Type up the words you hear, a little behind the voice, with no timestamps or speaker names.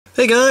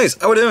Hey guys,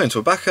 how we doing? So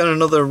we're back on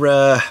another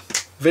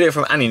video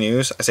from Annie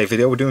News. I say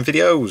video, we're doing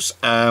videos.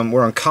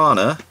 We're on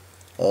Karna,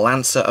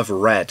 Lancer of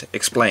Red,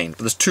 explained.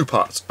 But there's two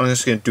parts. I'm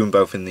just going to do them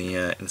both in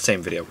the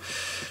same video.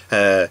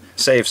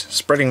 Saves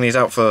spreading these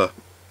out for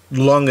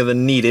longer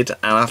than needed,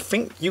 and I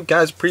think you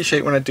guys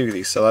appreciate when I do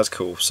these, so that's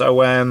cool.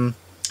 So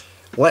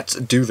let's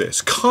do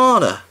this.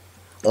 Karna,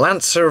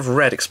 Lancer of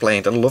Red,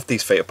 explained. I love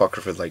these Fate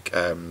Apocrypha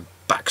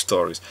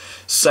backstories.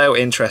 So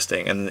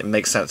interesting, and it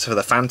makes sense for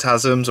the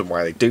phantasms and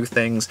why they do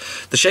things.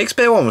 The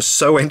Shakespeare one was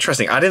so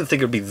interesting. I didn't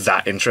think it would be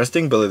that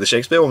interesting, but the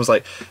Shakespeare one was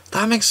like,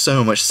 that makes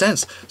so much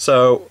sense.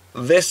 So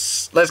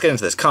let's get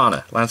into this.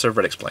 Karna, Lancer of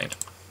Red, explained.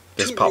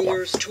 This two part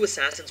rulers, one. 2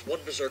 assassins, 1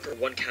 berserker,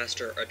 1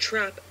 caster, a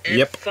trap,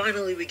 and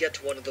finally we get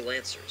to one of the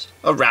Lancers.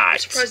 Alright. I'm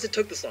surprised it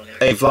took this long,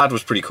 actually. Hey, Vlad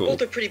was pretty cool.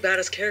 Both are pretty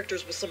badass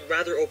characters with some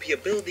rather OP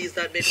abilities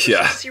that made for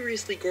some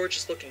seriously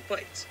gorgeous looking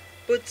fights.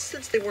 But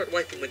since they weren't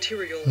waifu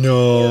material,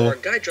 or our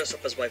guy dressed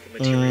up as waifu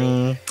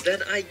material, then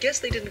I guess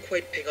they didn't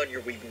quite ping on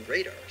your weebu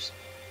radars.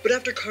 But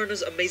after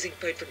Karna's amazing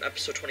fight from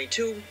episode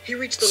 22, he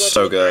reached the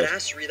level of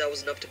badassery that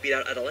was enough to beat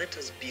out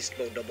Atalanta's beast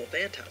mode double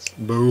phantasm.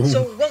 Boom.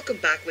 So welcome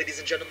back, ladies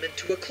and gentlemen,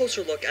 to a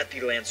closer look at the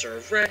Lancer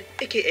of Red,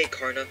 aka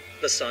Karna,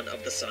 the son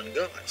of the Sun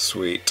God.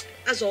 Sweet.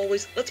 As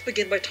always, let's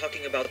begin by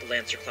talking about the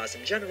Lancer class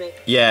in general.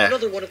 Yeah,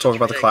 another one of talk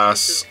about the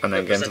class, and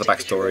then get into the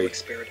backstory. The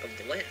spirit of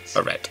the Lance.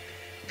 Alright.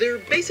 They're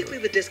basically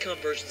the discount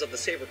versions of the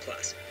Saber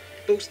class,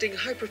 boasting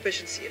high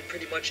proficiency in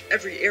pretty much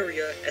every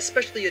area,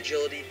 especially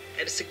agility,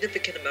 and a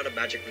significant amount of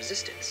magic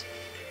resistance.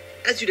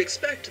 As you'd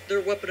expect,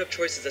 their weapon of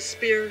choice is a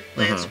spear,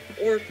 lance,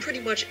 or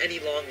pretty much any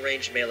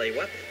long-range melee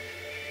weapon.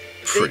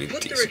 They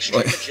put their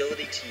extreme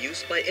agility to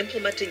use by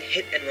implementing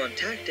hit-and-run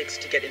tactics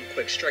to get in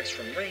quick strikes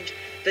from range,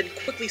 then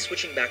quickly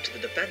switching back to the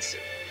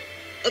defensive.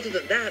 Other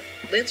than that,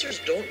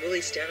 Lancers don't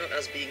really stand out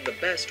as being the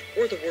best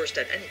or the worst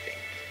at anything.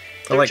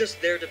 They're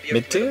just there to be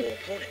a formidable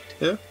opponent.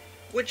 Yeah.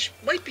 Which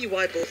might be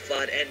why both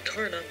Vlad and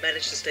Karna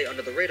managed to stay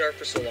under the radar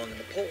for so long in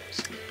the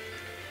polls.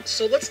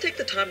 So let's take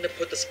the time to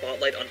put the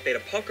spotlight on Fate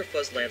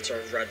Apocrypha's Lancer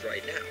of Red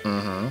right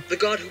now. The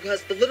god who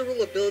has the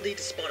literal ability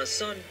to spawn a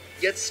sun,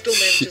 yet still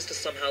manages to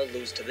somehow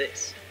lose to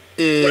this.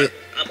 Whatever,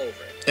 I'm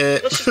over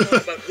it. Let's just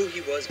talk about who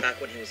he was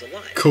back when he was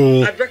alive.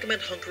 Cool. I'd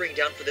recommend hunkering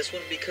down for this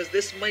one because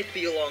this might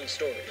be a long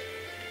story.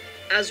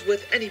 As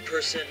with any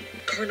person,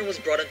 Karna was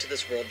brought into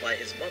this world by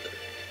his mother.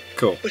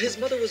 Cool. But his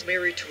mother was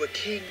married to a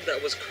king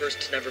that was cursed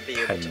to never be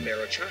able to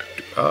bear a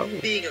child.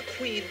 Being a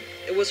queen,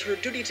 it was her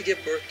duty to give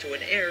birth to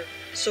an heir,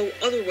 so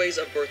other ways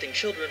of birthing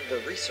children were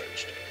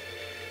researched.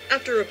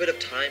 After a bit of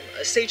time,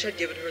 a sage had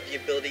given her the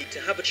ability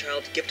to have a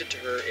child gifted to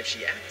her if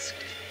she asked.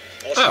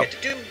 All she had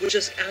to do was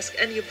just ask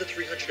any of the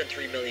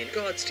 303 million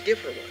gods to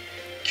give her one.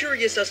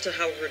 Curious as to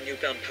how her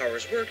newfound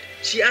powers worked,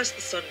 she asked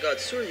the sun god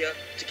Surya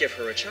to give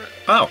her a child.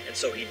 And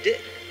so he did.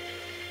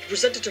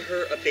 Presented to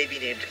her a baby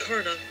named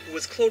Karna, who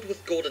was clothed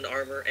with golden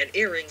armor and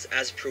earrings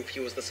as proof he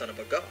was the son of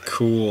a god.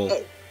 Cool.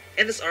 Oh,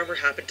 and this armor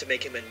happened to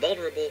make him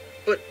invulnerable,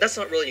 but that's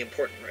not really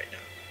important right now.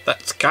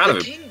 That's kind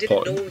of important. The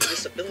king didn't know of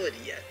this ability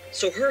yet,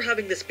 so her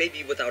having this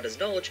baby without his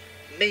knowledge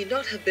may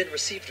not have been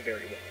received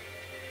very well.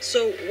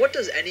 So what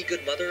does any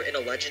good mother in a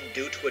legend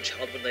do to a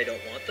child when they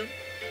don't want them?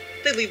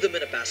 They leave them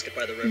in a basket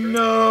by the river.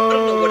 No. I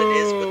don't know what it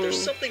is, but there's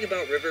something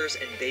about rivers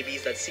and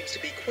babies that seems to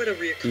be quite a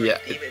recurring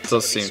theme in it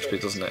does seem to be,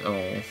 doesn't it?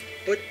 Oh.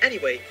 But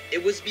anyway,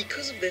 it was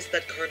because of this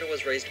that Karna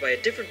was raised by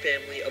a different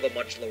family of a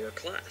much lower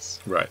class.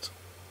 Right.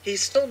 He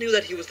still knew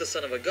that he was the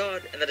son of a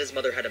god and that his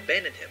mother had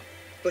abandoned him,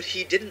 but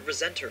he didn't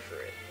resent her for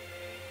it.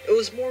 It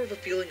was more of a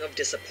feeling of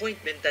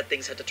disappointment that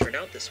things had to turn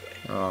out this way.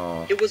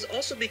 Oh. It was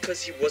also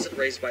because he wasn't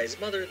raised by his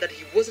mother that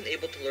he wasn't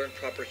able to learn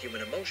proper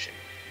human emotion.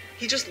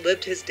 He just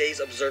lived his days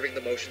observing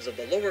the motions of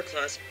the lower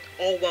class,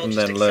 all while just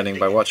then learning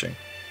by watching.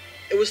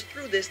 It was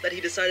through this that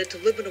he decided to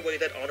live in a way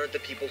that honored the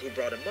people who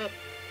brought him up,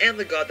 and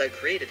the god that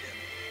created him.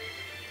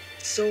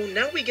 So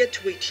now we get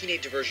to a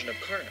teenage version of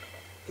Karna,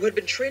 who had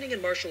been training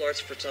in martial arts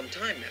for some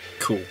time now.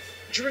 Cool.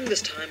 During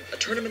this time, a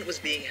tournament was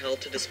being held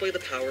to display the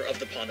power of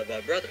the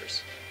Pandava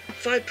brothers.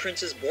 5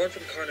 princes born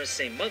from Karna's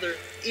same mother,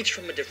 each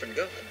from a different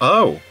god.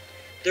 Oh.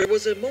 There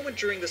was a moment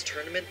during this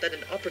tournament that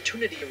an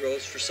opportunity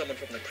arose for someone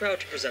from the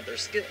crowd to present their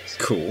skills.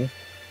 Cool.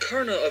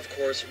 Karna, of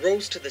course,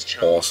 rose to this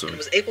challenge and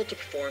was able to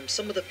perform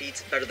some of the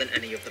feats better than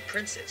any of the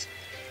princes,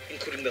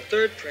 including the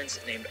 3rd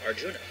prince named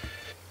Arjuna.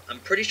 I'm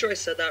pretty sure I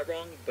said that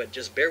wrong, but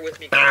just bear with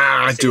me.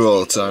 I do all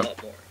the time.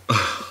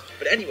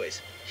 But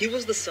anyways, he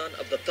was the son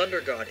of the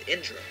thunder god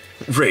Indra.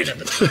 Right. And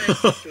at the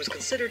time, he was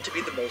considered to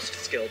be the most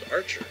skilled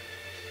archer.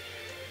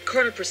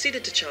 Karna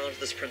proceeded to challenge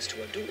this prince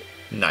to a duel.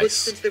 Nice. But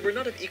since they were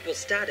not of equal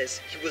status,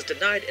 he was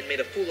denied and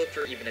made a fool of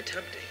for even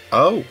attempting.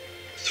 Oh.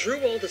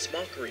 Through all this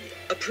mockery,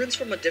 a prince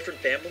from a different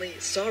family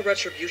saw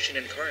retribution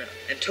in Karna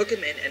and took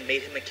him in and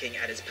made him a king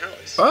at his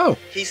palace. Oh.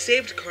 He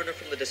saved Karna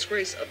from the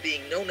disgrace of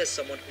being known as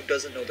someone who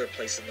doesn't know their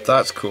place in the world.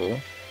 That's cool.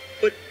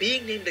 But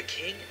being named a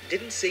king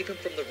didn't save him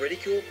from the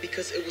ridicule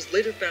because it was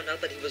later found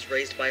out that he was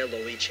raised by a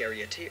lowly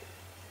charioteer.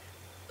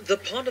 The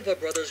Pandava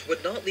brothers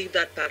would not leave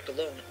that fact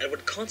alone and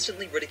would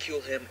constantly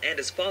ridicule him and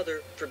his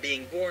father for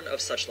being born of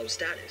such low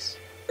status.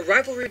 A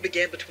rivalry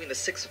began between the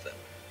 6 of them,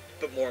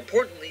 but more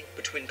importantly,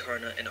 between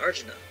Karna and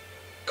Arjuna.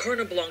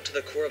 Karna belonged to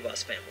the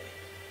Kauravas family,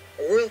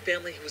 a royal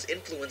family whose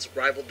influence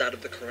rivaled that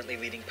of the currently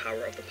leading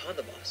power of the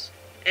Pandavas.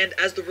 And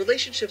as the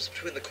relationships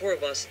between the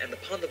Kauravas and the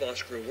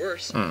Pandavas grew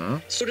worse,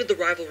 so did the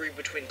rivalry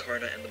between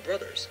Karna and the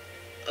brothers.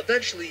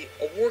 Eventually,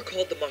 a war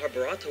called the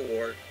Mahabharata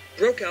War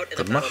broke out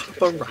in a battle to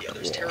control the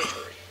other's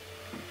territory.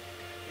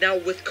 Now,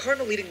 with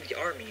Karna leading the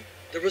army,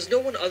 there was no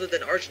one other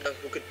than Arjuna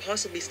who could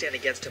possibly stand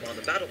against him on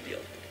the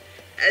battlefield,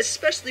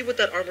 especially with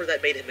that armor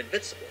that made him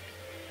invincible.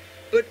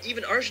 But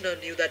even Arjuna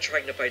knew that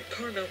trying to fight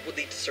Karna would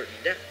lead to certain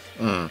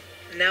death.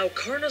 Now,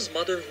 Karna's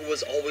mother, who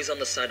was always on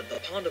the side of the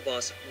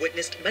Pandavas,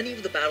 witnessed many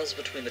of the battles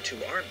between the two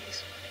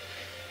armies.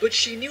 But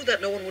she knew that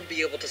no one would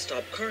be able to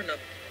stop Karna,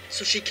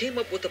 so she came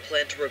up with a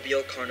plan to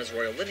reveal Karna's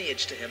royal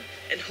lineage to him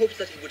in hopes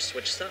that he would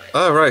switch sides.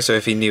 Oh, right, so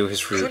if he knew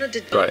his root... Karna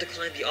did not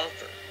decline the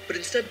offer, but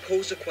instead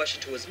posed a question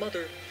to his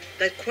mother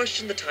that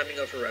questioned the timing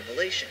of her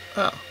revelation.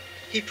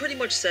 He pretty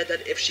much said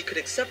that if she could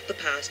accept the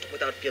past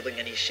without feeling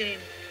any shame,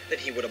 then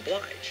he would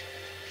oblige.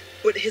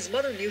 But his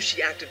mother knew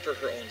she acted for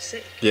her own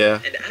sake.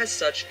 And as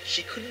such,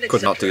 she couldn't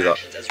accept her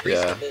actions as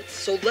reasonable,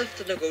 so left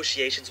the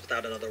negotiations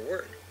without another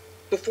word.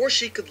 Before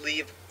she could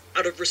leave,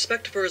 out of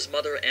respect for his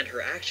mother and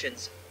her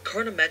actions,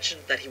 Karna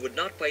mentioned that he would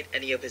not fight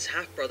any of his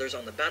half-brothers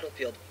on the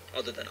battlefield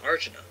other than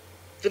Arjuna.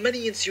 The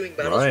many ensuing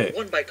battles were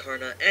won by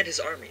Karna and his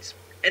armies,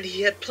 and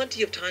he had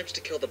plenty of times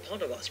to kill the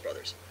Pandavas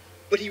brothers,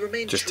 but he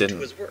remained true to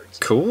his words,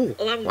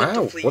 allowing them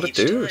to flee each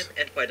time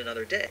and fight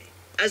another day.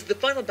 As the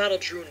final battle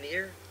drew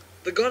near,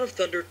 the god of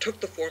thunder took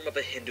the form of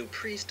a Hindu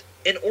priest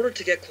in order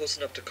to get close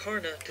enough to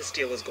Karna to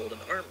steal his golden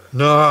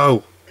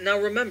armor. Now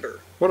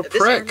remember,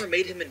 this armor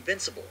made him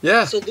invincible,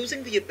 so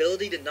losing the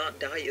ability to not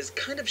die is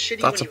kind of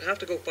shitty when you have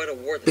to go fight a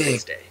war the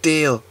next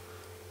day.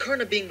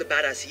 Karna, being the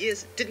badass he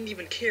is, didn't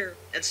even care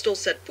and still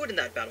set foot in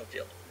that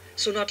battlefield,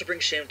 so not to bring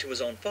shame to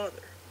his own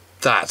father.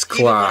 That's class.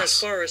 Even went as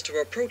far as to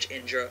approach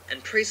Indra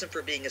and praise him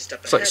for being a step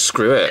ahead. It's like,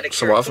 screw it,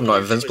 so what if I'm not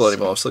invincible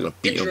anymore? I'm still gonna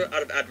beat him. Indra,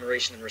 out of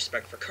admiration and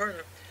respect for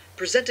Karna,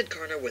 presented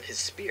Karna with his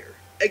spear,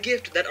 a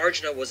gift that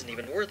Arjuna wasn't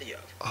even worthy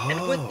of.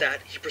 And with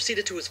that, he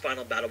proceeded to his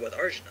final battle with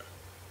Arjuna.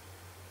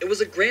 It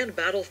was a grand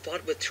battle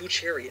fought with 2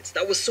 chariots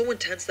that was so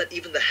intense that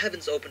even the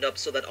heavens opened up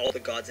so that all the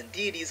gods and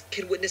deities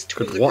could witness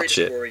 2 of the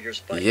greatest warriors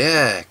fight.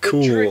 But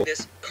during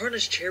this,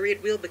 Karna's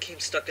chariot wheel became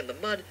stuck in the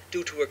mud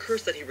due to a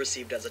curse that he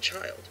received as a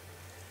child.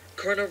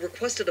 Karna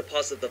requested a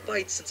pause of the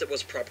fight since it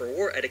was proper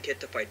war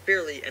etiquette to fight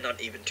fairly and on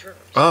even terms.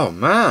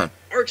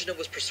 Arjuna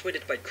was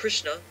persuaded by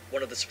Krishna,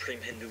 one of the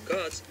supreme Hindu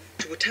gods,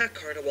 to attack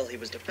Karna while he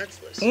was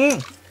defenseless.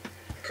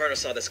 Karna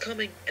saw this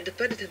coming and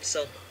defended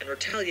himself and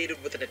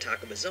retaliated with an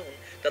attack of his own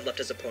that left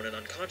his opponent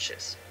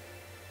unconscious.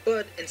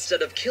 But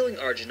instead of killing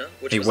Arjuna,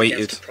 which was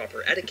against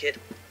proper etiquette,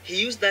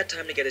 he used that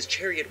time to get his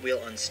chariot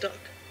wheel unstuck.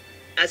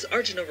 As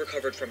Arjuna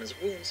recovered from his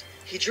wounds,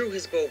 he drew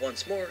his bow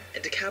once more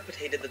and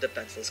decapitated the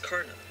defenseless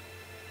Karna.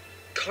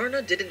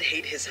 Karna didn't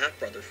hate his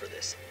half-brother for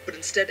this, but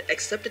instead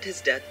accepted his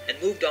death and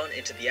moved on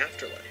into the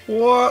afterlife.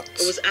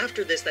 It was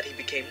after this that he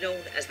became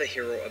known as the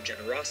hero of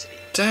generosity.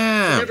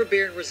 Never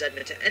bearing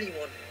resentment to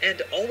anyone,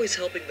 and always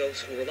helping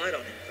those who relied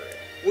on him for it.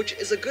 Which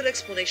is a good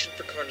explanation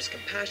for Karna's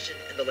compassion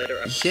in the later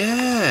episodes.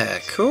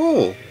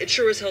 It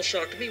sure as hell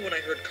shocked me when I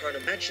heard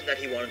Karna mention that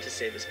he wanted to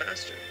save his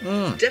master.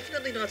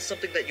 Definitely not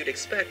something that you'd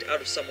expect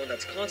out of someone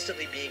that's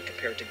constantly being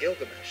compared to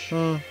Gilgamesh.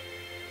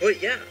 But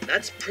yeah,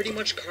 that's pretty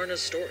much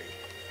Karna's story.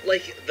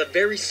 Like, the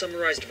very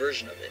summarized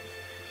version of it.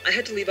 I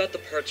had to leave out the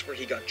parts where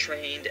he got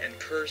trained and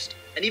cursed,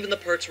 and even the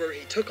parts where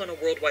he took on a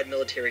worldwide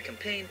military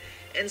campaign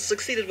and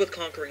succeeded with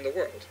conquering the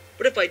world.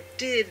 But if I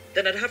did,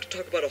 then I'd have to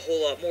talk about a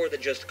whole lot more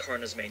than just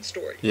Karna's main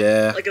story.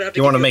 Like, I'd have to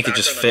you want to make it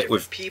just fit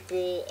with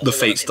people, the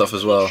fate stuff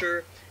as well.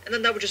 And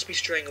then that would just be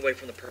straying away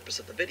from the purpose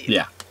of the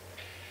video.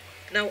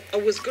 Now, I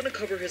was going to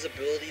cover his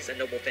abilities and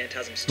noble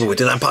phantasms too. We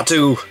did that in part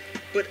 2.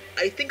 But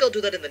I think I'll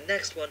do that in the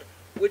next one,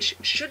 which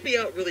should be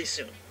out really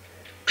soon.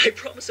 I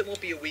promise it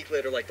won't be a week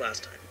later like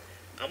last time.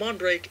 I'm on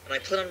break, and I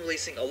plan on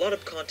releasing a lot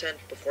of content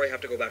before I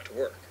have to go back to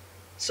work.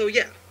 So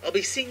yeah, I'll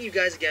be seeing you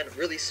guys again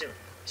really soon.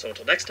 So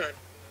until next time,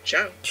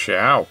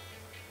 ciao.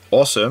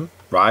 Awesome,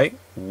 right?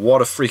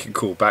 What a freaking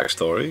cool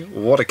backstory.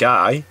 What a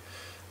guy.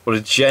 What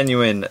a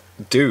genuine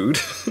dude.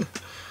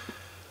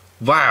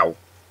 Wow.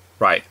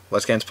 Right,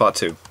 let's get into part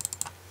 2.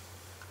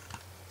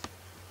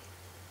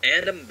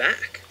 And I'm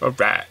back.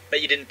 Alright.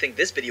 Bet you didn't think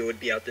this video would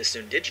be out this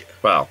soon, did you?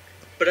 Well,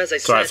 but as I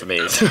said, for me.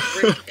 I'm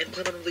on break and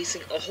plan on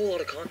releasing a whole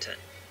lot of content.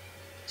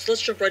 So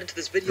let's jump right into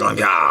this video with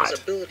his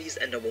abilities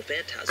and noble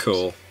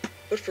phantasms.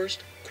 But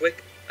first,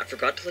 quick, I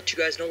forgot to let you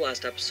guys know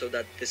last episode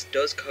that this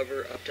does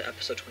cover up to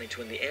episode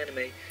 22 in the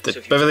anime. So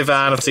if Beverly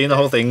Van, I've seen the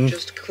whole thing.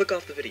 Just click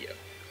off the video.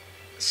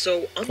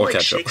 So, unlike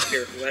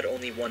Shakespeare, who had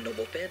only 1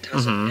 noble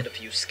phantasm and a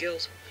few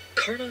skills,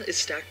 Karna is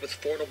stacked with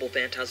 4 noble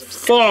phantasms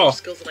and more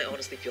skills than I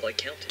honestly feel like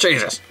counting.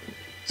 Jesus.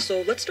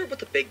 So let's start with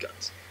the big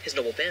guns, his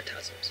noble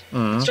phantasms.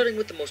 Starting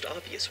with the most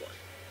obvious one,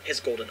 his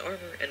golden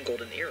armor and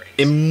golden earrings.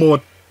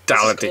 Immortality.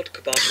 This is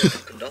called Kabasha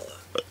and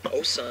Kundala.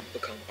 O sun,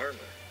 become armor.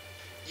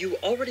 You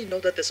already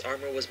know that this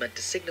armor was meant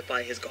to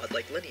signify his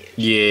godlike lineage.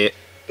 Yeah.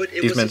 But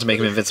it He's was meant to make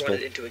him his mother who invincible.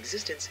 brought it into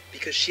existence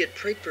because she had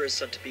prayed for his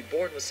son to be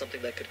born with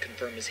something that could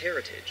confirm his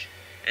heritage.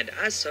 And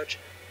as such,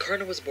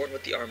 Karna was born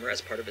with the armor as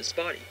part of his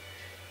body,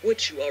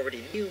 which you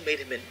already knew made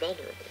him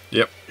invulnerable.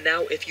 Yep.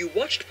 Now, if you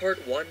watched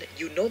part 1,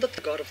 you know that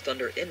the god of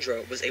thunder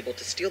Indra was able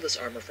to steal this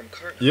armor from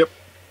Karna. Yep.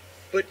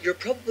 But you're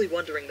probably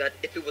wondering that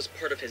if it was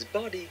part of his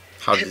body,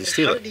 How did he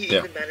steal how it? did he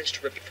even manage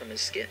to rip it from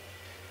his skin?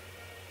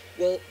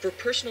 Well, for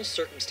personal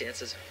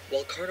circumstances,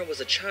 while Karna was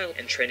a child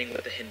and training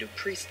with the Hindu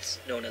priests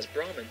known as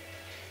Brahmin,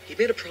 he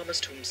made a promise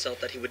to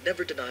himself that he would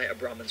never deny a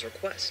Brahmin's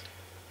request.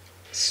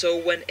 So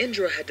when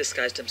Indra had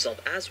disguised himself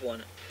as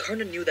one,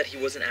 Karna knew that he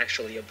wasn't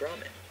actually a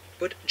Brahmin.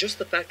 But just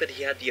the fact that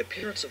he had the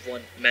appearance of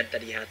one meant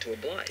that he had to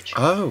oblige.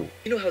 Oh.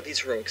 You know how these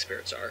heroic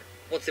spirits are.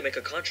 Once they make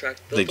a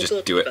contract, they'll They fulfill just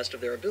it to do the it. best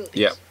of their abilities.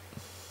 Yep.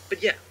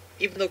 But yeah,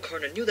 even though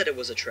Karna knew that it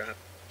was a trap,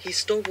 he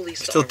still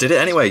released the Still armor did it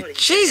from his anyway. body and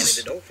Jesus!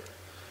 handed it over.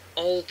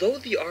 Although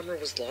the armor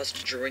was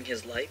lost during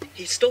his life,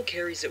 he still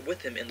carries it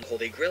with him in the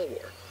Holy Grail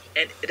War,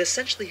 and it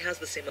essentially has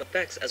the same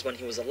effects as when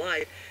he was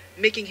alive,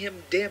 making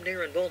him damn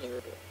near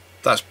invulnerable.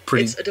 That's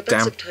pretty It's a damn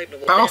defensive type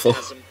noble powerful.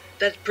 phantasm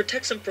that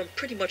protects him from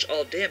pretty much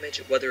all damage,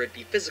 whether it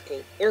be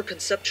physical or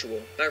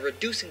conceptual, by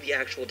reducing the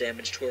actual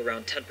damage to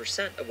around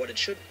 10% of what it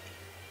should be.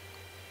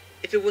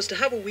 If it was to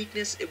have a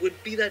weakness, it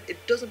would be that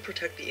it doesn't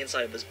protect the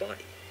inside of his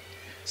body.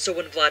 So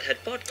when Vlad had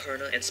fought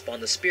Karna and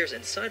spawned the spears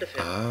inside of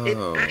him, Oh.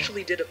 it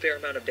actually did a fair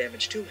amount of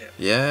damage to him.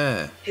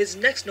 Yeah. His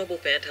next noble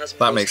phantasm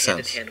That goes makes hand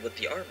sense. in hand with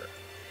the armor.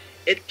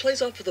 It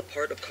plays off of the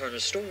part of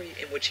Karna's story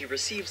in which he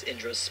receives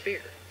Indra's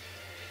spear.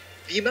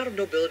 The amount of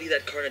nobility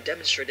that Karna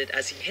demonstrated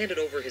as he handed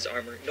over his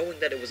armor, knowing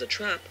that it was a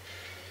trap,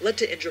 led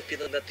to Indra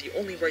feeling that the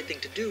only right thing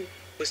to do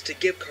was to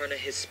give Karna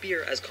his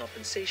spear as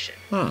compensation.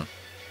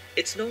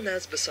 It's known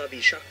as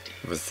Vasavi Shakti,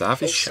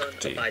 Vasavi O Shakti.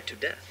 son, abide to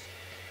death.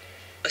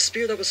 A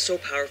spear that was so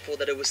powerful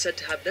that it was said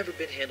to have never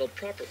been handled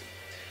properly,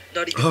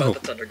 not even by Oh. the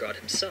Thunder God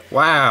himself.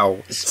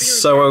 Wow. The It's spear and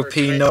so armor OP,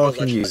 tied no to one the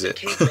can legend use that it.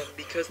 came from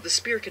because the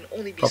spear can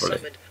only be Properly.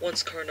 summoned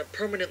once Karna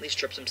permanently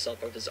strips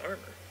himself of his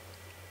armor.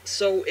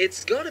 So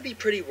it's gotta be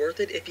pretty worth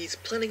it if he's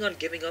planning on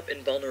giving up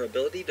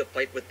invulnerability to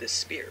fight with this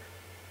spear.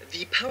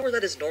 The power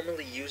that is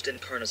normally used in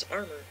Karna's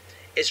armor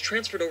is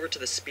transferred over to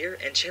the spear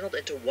and channeled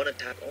into one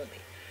attack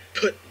only.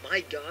 But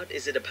my god,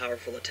 is it a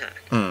powerful attack.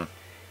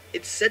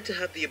 It's said to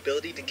have the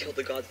ability to kill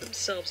the gods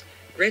themselves,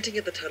 granting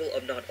it the title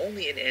of not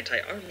only an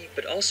anti-army,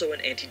 but also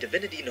an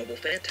anti-divinity noble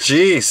phantasm.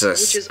 Jesus,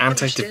 Which is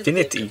understandable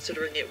anti-divinity.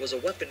 considering it was a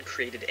weapon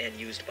created and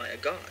used by a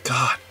god.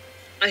 God.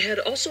 I had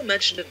also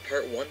mentioned in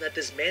part 1 that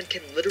this man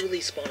can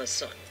literally spawn a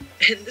son,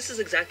 and this is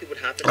exactly what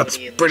happens That's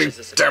when he pretty unleashes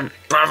this damn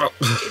attack. powerful.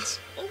 It's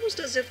almost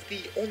as if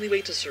the only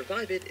way to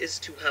survive it is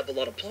to have a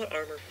lot of plot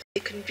armor, a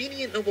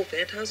convenient noble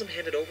phantasm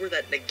handed over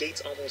that negates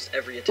almost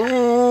every attack.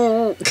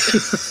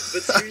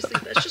 But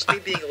seriously, that's just me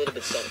being a little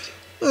bit salty.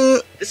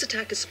 This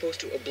attack is supposed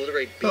to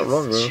obliterate Not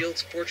wrong, beasts, though.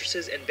 shields,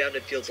 fortresses, and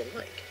bounded fields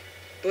alike.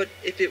 But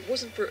if it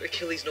wasn't for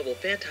Achilles' noble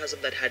phantasm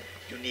that had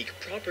unique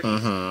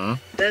properties,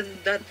 then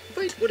that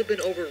fight would have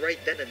been over right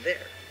then and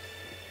there.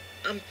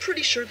 I'm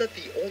pretty sure that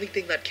the only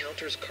thing that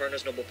counters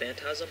Karna's noble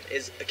phantasm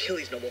is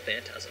Achilles' noble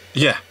phantasm.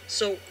 Yeah.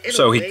 So, in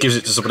So a he way, gives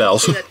it to you someone could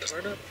else. say that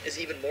Karna is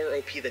even more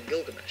OP than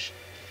Gilgamesh.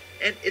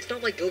 And it's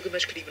not like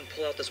Gilgamesh could even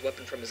pull out this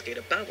weapon from his gate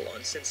of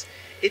Babylon, since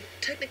it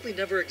technically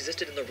never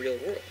existed in the real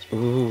world.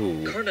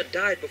 Ooh. Karna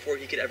died before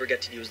he could ever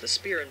get to use the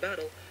spear in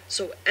battle,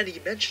 so any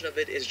mention of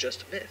it is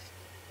just myth.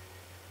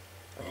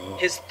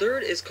 His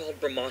third is called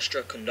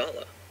Brahmastra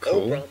Kundala. Cool.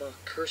 O Brahma,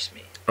 curse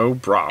me. Oh,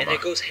 And Brahma.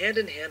 it goes hand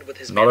in hand with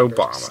his Not mana burst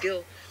Obama.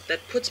 skill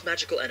that puts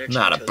magical energy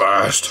Not a into his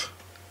body. burst.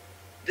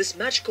 This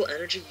magical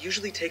energy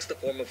usually takes the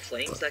form of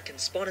flames that can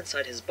spawn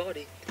inside his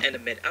body and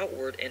emit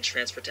outward and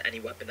transfer to any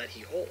weapon that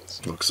he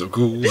holds. Looks so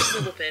cool. This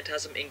noble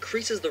phantasm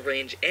increases the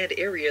range and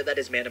area that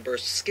his mana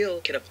burst skill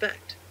can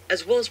affect,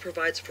 as well as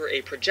provides for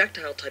a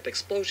projectile-type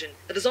explosion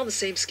that is on the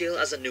same scale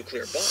as a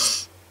nuclear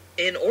bomb.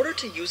 In order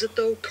to use it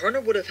though,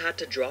 Karna would have had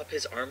to drop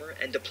his armor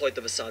and deploy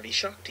the Vasavi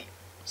Shakti,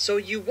 so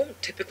you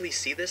won't typically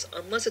see this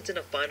unless it's in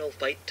a final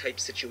fight type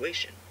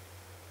situation.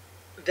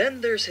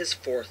 Then there's his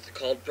fourth,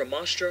 called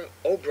Brahmastra,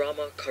 O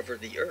Brahma, cover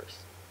the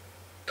earth.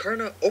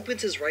 Karna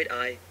opens his right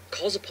eye,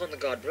 calls upon the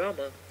god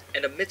Brahma,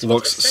 and emits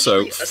Looks what's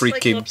so essentially a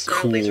freaking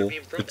Cyclops-style laser cool.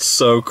 beam from It's it.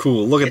 so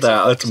cool. Look at It's a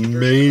that. That's focused version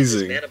of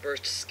amazing. his mana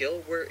burst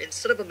skill, where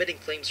instead of emitting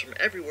flames from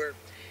everywhere,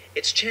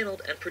 it's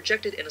channeled and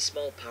projected in a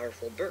small,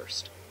 powerful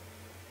burst.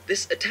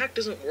 This attack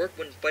doesn't work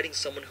when fighting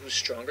someone who's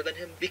stronger than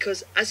him,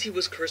 because as he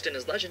was cursed in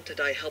his legend to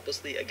die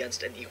helplessly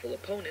against an equal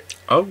opponent,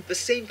 Oh. the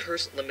same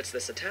curse limits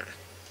this attack.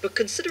 But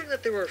considering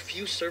that there are a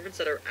few servants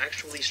that are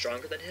actually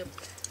stronger than him, I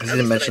at didn't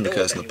least mention that the I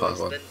know curse of in the past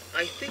anyways, one. then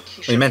I think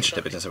he should He be mentioned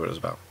it, but fine. didn't say what it was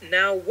about.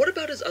 Now, what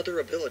about his other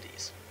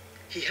abilities?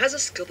 He has a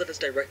skill that is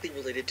directly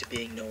related to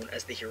being known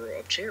as the hero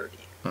of charity.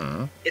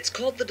 It's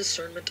called the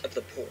discernment of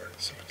the poor,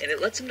 and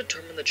it lets him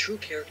determine the true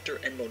character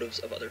and motives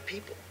of other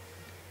people.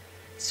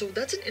 So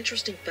that's an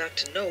interesting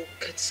fact to know,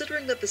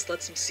 considering that this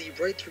lets him see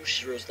right through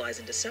Shiro's lies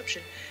and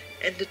deception,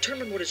 and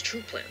determine what his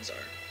true plans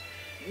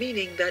are.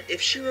 meaning that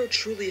if Shiro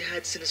truly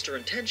had sinister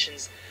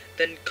intentions,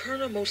 then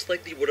Karna most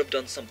likely would have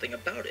done something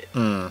about it.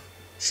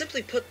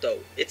 Simply put though,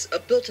 it's a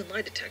built-in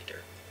lie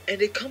detector,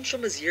 and it comes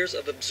from his years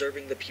of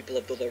observing the people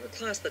of the lower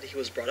class that he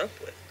was brought up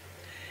with.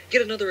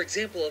 Yet another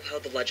example of how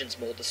the legends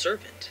mold the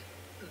servant.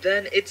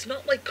 Then, it's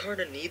not like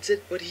Karna needs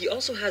it, but he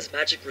also has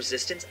magic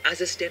resistance as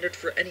a standard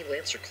for any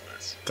Lancer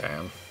class.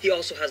 Damn. He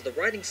also has the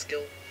riding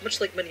skill, much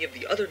like many of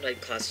the other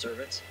Knight class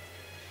servants.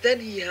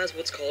 Then he has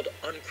what's called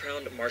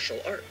uncrowned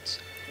martial arts,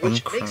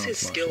 which makes his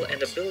skill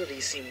and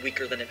ability seem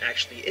weaker than it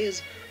actually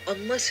is,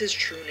 unless his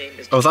true name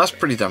is determined. Oh, that's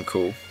pretty damn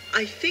cool.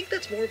 I think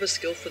that's more of a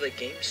skill for the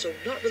game, so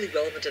not really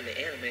relevant in the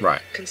anime,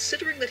 right,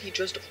 considering that he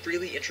just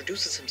freely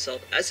introduces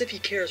himself as if he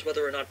cares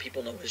whether or not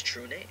people know his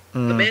true name.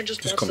 The man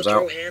just wants to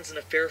throw hands in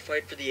a fair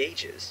fight for the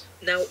ages.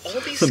 Now, all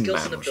these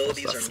skills and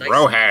abilities are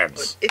nice,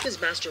 but if his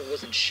master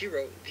wasn't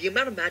Shiro, the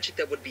amount of magic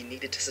that would be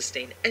needed to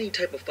sustain any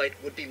type of fight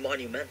would be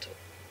monumental.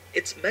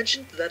 It's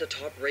mentioned that a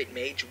top-rate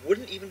mage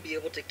wouldn't even be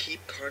able to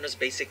keep Karna's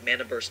basic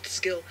mana burst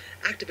skill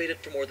activated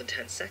for more than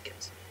 10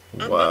 seconds.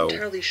 I'm not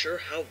entirely sure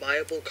how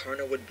viable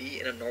Karna would be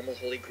in a normal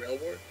Holy Grail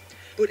war,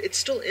 but it's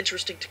still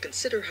interesting to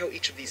consider how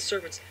each of these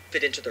servants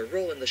fit into their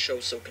role in the show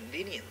so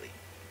conveniently.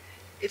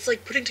 It's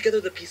like putting together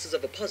the pieces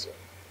of a puzzle,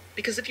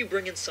 because if you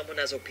bring in someone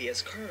as OP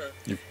as Karna,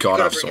 you've got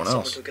to have bring in someone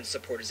else who can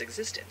support his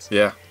existence.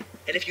 Yeah.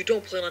 And if you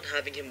don't plan on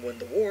having him win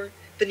the war,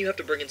 then you have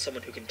to bring in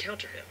someone who can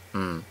counter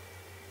him.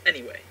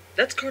 Anyway,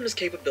 that's Karna's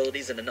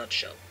capabilities in a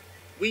nutshell.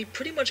 We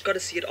pretty much got to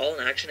see it all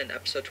in action in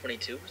episode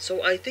 22,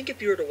 so I think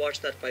if you were to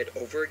watch that fight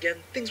over again,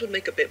 things would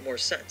make a bit more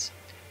sense,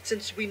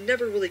 since we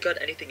never really got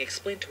anything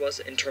explained to us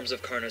in terms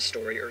of Karna's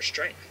story or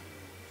strength.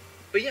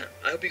 But yeah,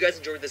 I hope you guys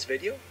enjoyed this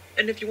video,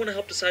 and if you want to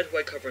help decide who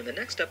I cover in the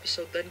next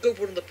episode, then go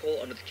vote on the poll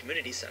under the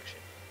community section.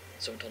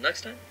 So until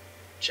next time,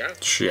 ciao.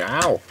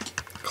 Ciao.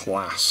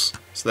 Class.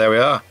 So there we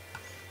are.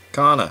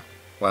 Karna,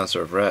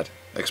 Lancer of Red,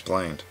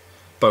 explained.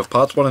 Both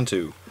parts 1 and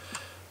 2.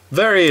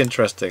 Very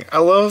interesting. I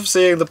love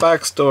seeing the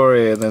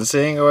backstory and then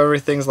seeing how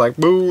everything's like,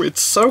 boo, it's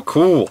so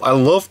cool. I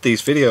love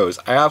these videos.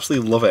 I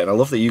absolutely love it, and I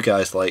love that you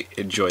guys like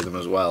enjoy them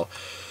as well.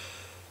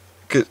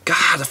 Cause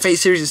God, the Fate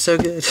series is so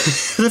good.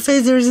 The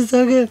Fate series is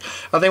so good.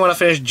 I think when I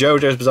finish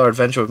JoJo's Bizarre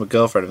Adventure with my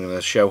girlfriend, I'm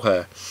gonna show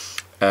her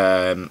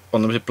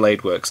Unlimited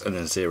Blade Works and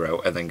then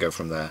Zero, and then go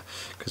from there.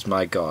 Because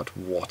my God,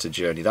 what a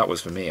journey that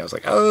was for me. I was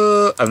like,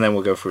 oh, and then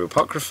we'll go through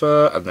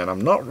Apocrypha, and then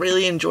I'm not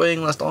really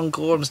enjoying Last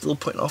Encore. I'm still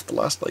putting off the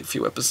last like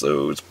few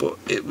episodes, but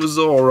it was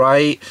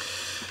alright.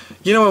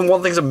 You know when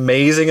one thing's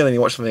amazing and then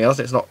you watch something else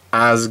and it's not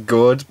as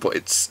good, but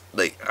it's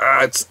like,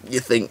 you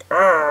think,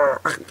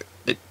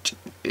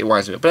 it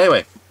winds me up. But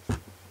anyway,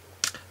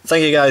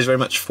 thank you guys very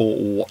much for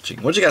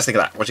watching. What do you guys think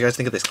of that? What do you guys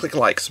think of this? Click a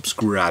like,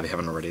 subscribe if you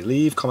haven't already.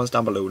 Leave comments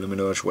down below. Let me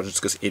know what you want to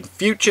discuss in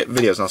future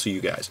videos, and I'll see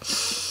you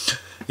guys.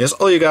 Yes,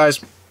 all you guys.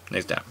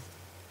 Next time.